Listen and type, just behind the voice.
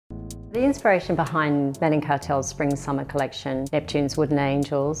The inspiration behind Manning Cartell's Spring-Summer collection, Neptune's Wooden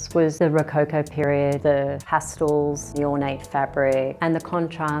Angels, was the Rococo period, the pastels, the ornate fabric, and the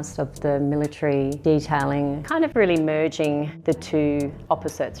contrast of the military detailing, kind of really merging the two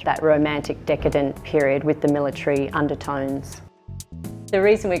opposites, that romantic decadent period with the military undertones. The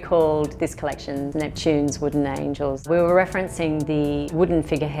reason we called this collection Neptune's Wooden Angels, we were referencing the wooden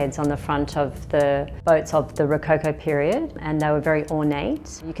figureheads on the front of the boats of the Rococo period, and they were very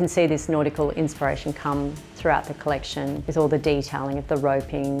ornate. You can see this nautical inspiration come throughout the collection with all the detailing of the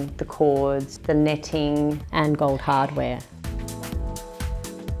roping, the cords, the netting and gold hardware.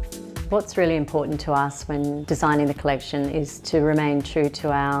 What's really important to us when designing the collection is to remain true to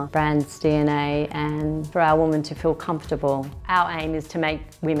our brand's DNA and for our women to feel comfortable. Our aim is to make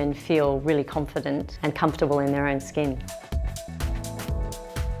women feel really confident and comfortable in their own skin.